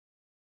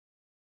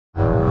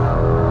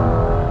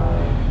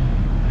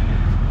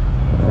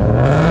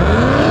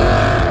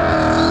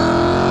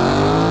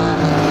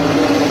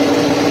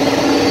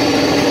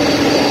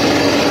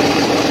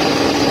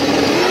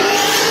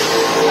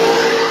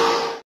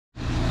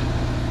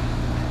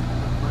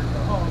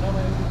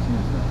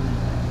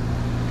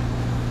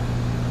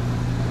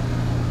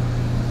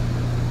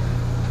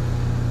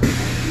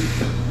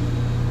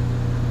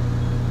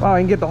Wow, I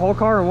can get the whole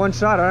car in one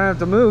shot. I don't have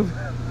to move.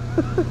 My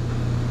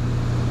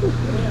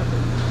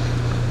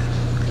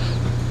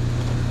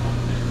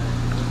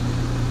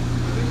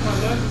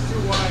lens is too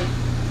wide.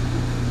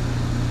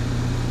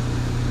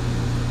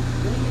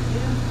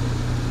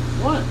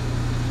 What?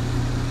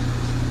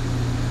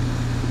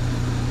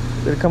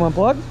 Did it come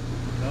unplugged?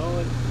 No, I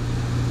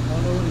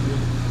don't know what it did.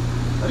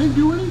 I didn't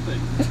do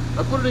anything.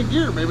 I put it in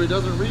gear. Maybe it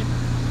doesn't read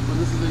when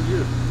this is in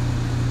gear.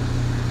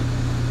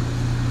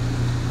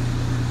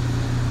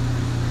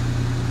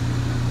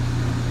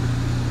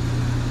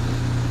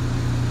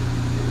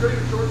 You ready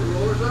to short the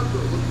rollers up so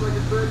it looks like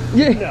it's big?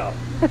 Yeah. No.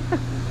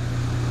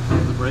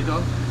 Is the brake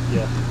on?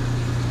 Yeah.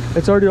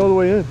 It's already all the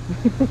way in.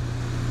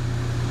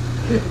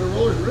 Yeah, the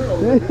roller's real.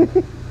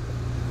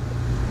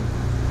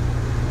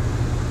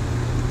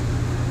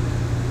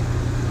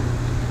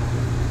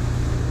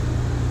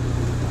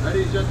 How do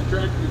you set the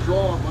traction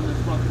control on this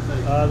fucking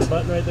thing? The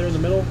button right there in the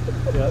middle.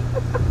 Yep.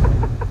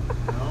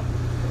 No.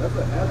 That's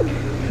a hazard.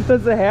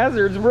 That's the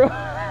hazards, bro.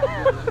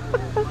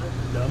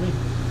 Dummy.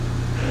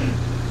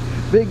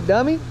 Big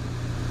dummy.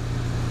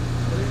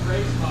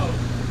 Race mode.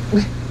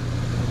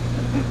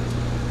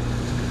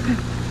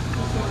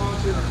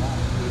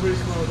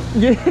 Race mode.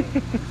 Yeah.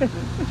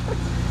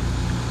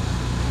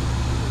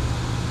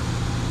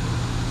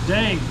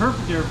 Dang,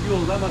 perfect air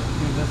fuels. I must have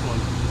tuned this one.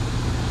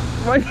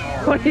 Why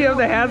do you have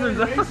the hazards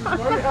on? Why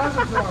are the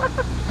hazards on?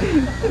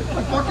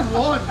 I fucking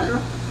won,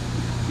 dude.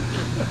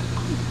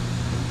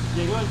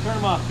 Yeah, go ahead and turn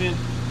them off, Finn.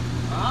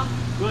 Huh?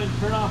 Go ahead and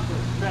turn off the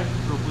traction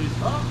control, please.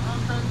 Oh,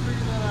 I'm trying to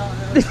figure that out.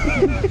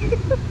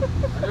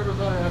 I never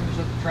thought I'd have to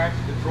shut the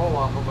traction control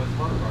off on my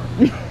smart car.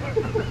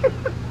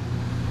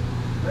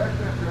 Back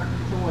that traction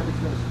control like it's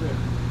gonna spin.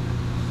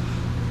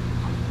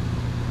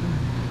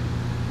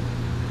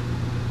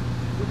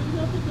 What do you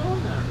have to go in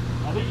there?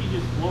 I think you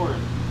just floor it.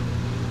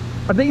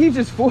 I think you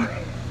just for.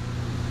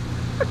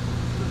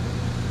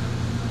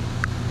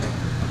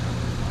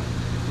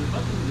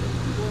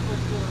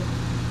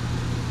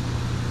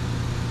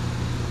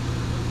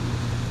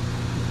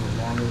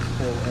 Longest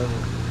pull ever.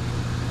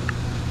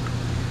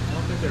 I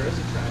don't think there is a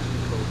traction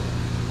control button.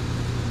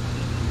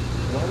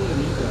 Why would it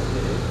need that?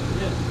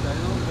 Yeah,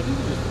 I think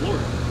you just floor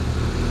it.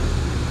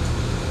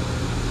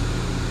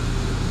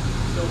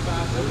 So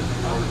fast.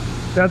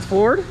 That's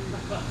Ford?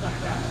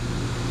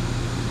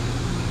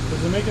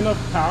 Does it make enough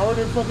power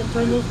to fucking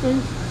turn those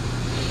things?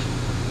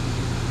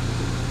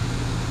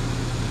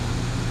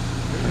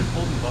 Are you just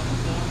holding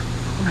buttons down?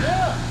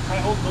 Yeah. Try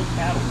holding those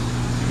paddles.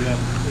 See what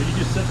happens. Or you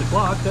just set the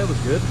clock. That was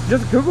good.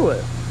 Just Google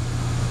it.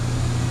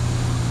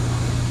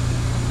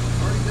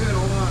 Already did.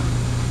 Hold on.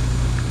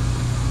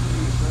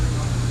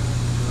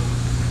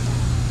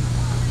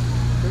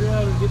 Figure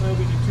out how to get my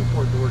OBD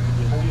 2-port to work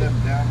again. Hold them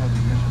down on the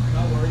ignition.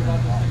 Not worry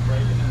about this thing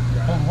breaking and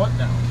driving. Hold what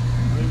down?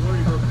 We've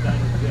already broke it down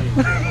in the day.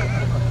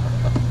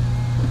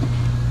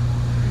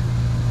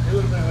 It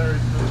would have been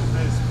hilarious if it was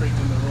this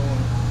creaking the roller.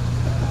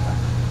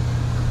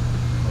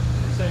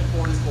 You're saying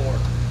 44.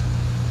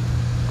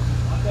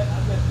 I bet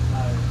the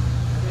tire.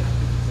 I bet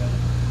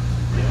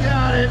 57.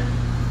 Got it.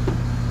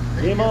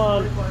 Game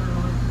on.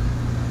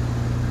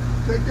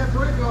 Take that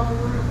brake off and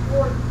we're going to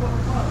floor it.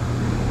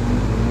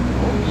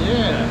 Oh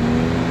yeah.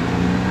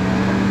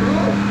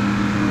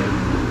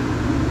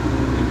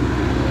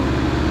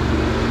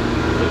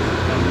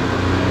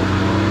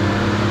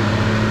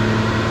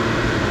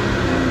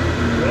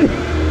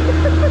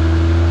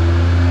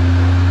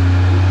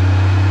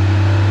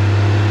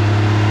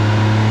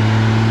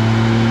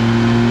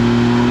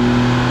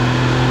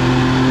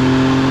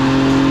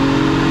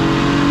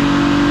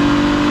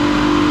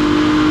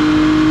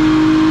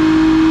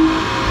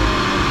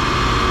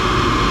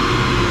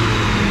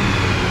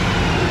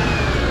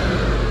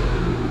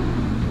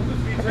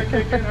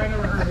 I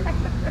never heard it.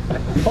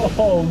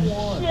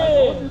 Oh,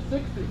 shit.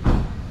 60.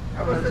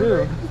 How about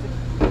two?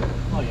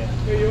 Oh, yeah.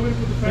 Hey, you want me to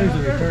put the fan There's out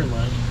the there? return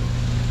line.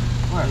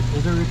 What?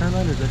 Is there a return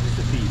line or is that just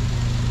a feed?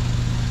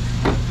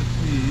 The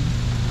speed.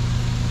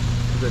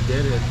 The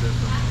deadhead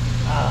system.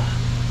 Ah.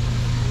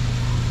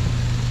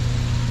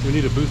 We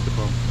need a booster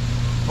pump.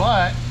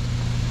 But,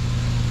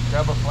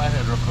 grab a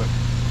flathead real quick.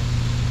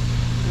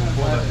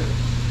 Flathead.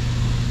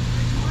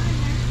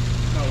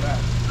 No, that.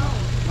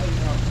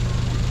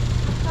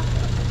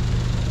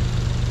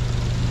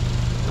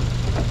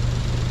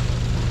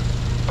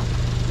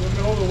 You want me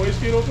to hold the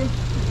wastegate open?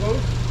 Close?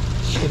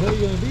 What the hell are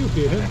you going to do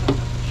here?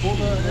 Pull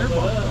the air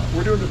bump.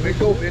 We're doing the big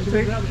gulp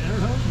intake.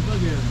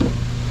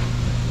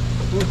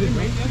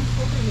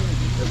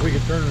 If we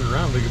could turn it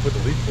around, we could put the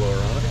leaf blower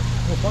on it.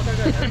 Well, fuck, I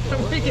got air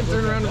blower. We can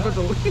turn around and put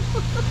the leaf.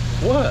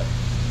 What?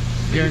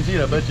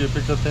 Guaranteed, I bet you it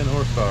picks up 10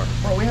 horsepower.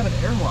 Bro, we have an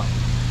airline.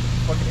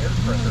 Fucking air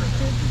compressor in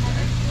there.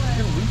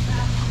 You're gonna loosen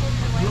it.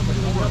 You want me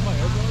to grab my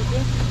air blower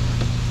again?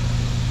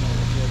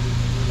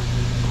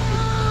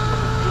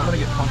 I'm gonna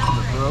get punched in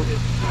the throat.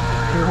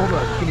 Here, hold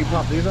on. Can you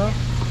pop these off?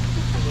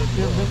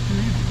 Yeah, that's too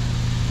easy.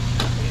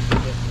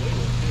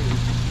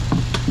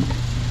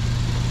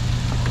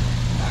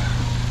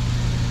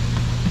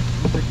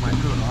 Take my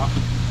hood off.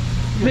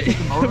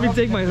 Let me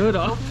take my hood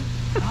off.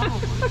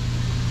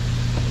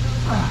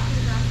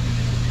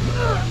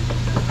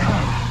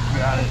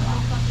 Got it.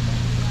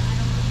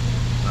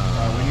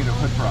 We need a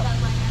foot prop.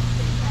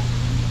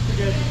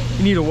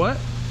 You need a what?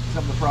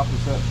 Something to prop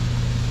this up.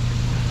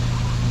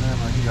 And then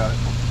you got it.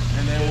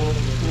 And then we'll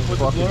put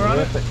the blower on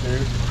it?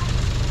 Dude.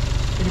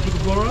 Can you put the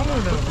blower on it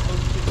or no?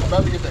 I'm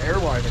about to get the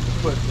airline and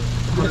just put the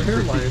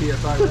airline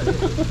PSI right here.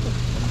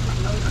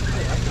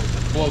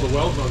 Well, the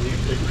well's on these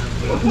things now.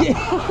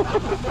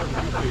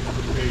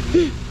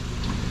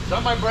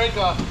 Shut my brake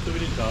off. So we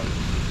did talk.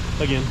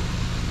 Again.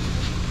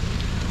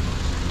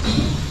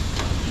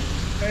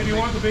 Hey, do you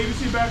want the baby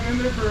seat back in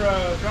there for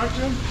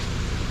traction?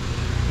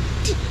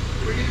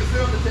 We get to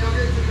sit on the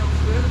tailgate so you don't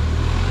spin.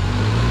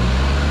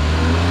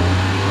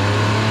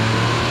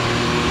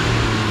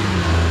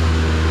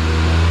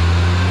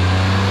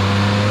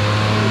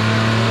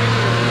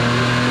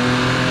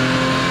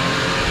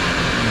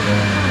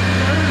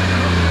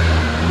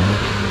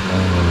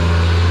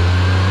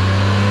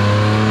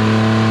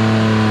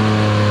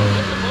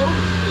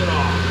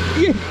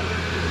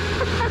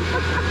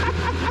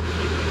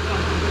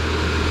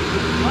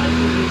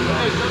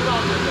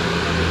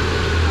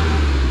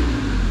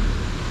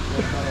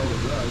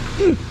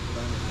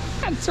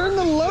 Turn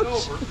the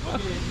loach.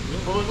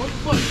 Well,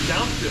 let's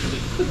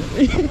downshift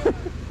it.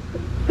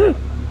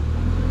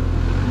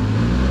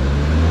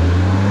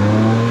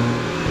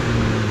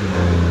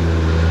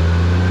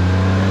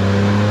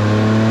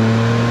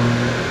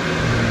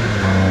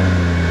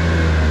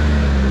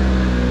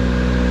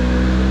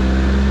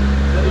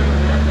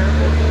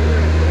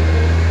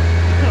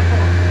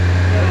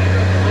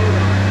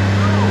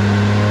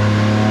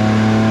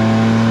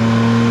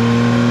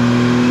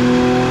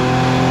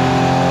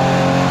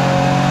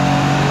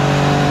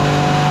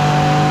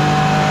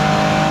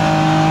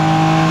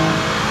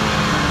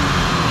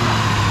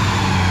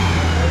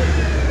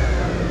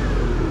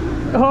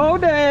 Oh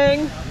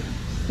dang!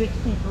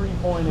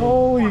 63.8.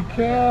 Holy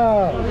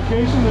cow!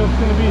 Modification that's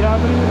going to be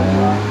happening in this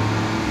truck.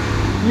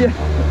 Yeah.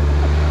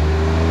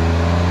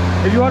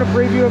 If you want a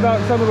preview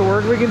about some of the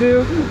work we can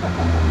do,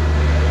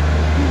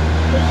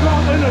 It's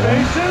called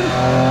innovation.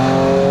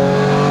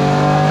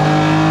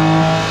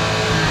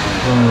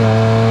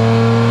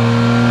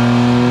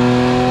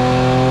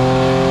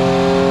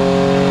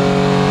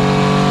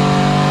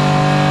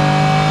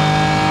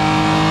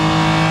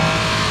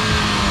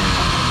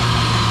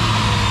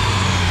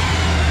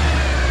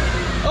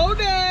 oh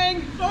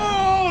dang!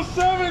 Oh,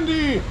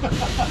 70!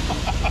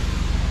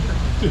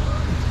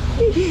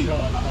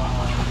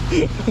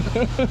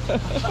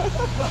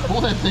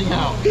 Pull that thing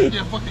out.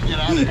 Yeah, fucking get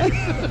out of here.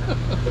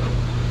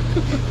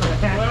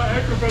 Well,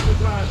 extra for the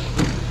time.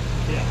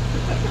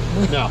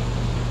 No.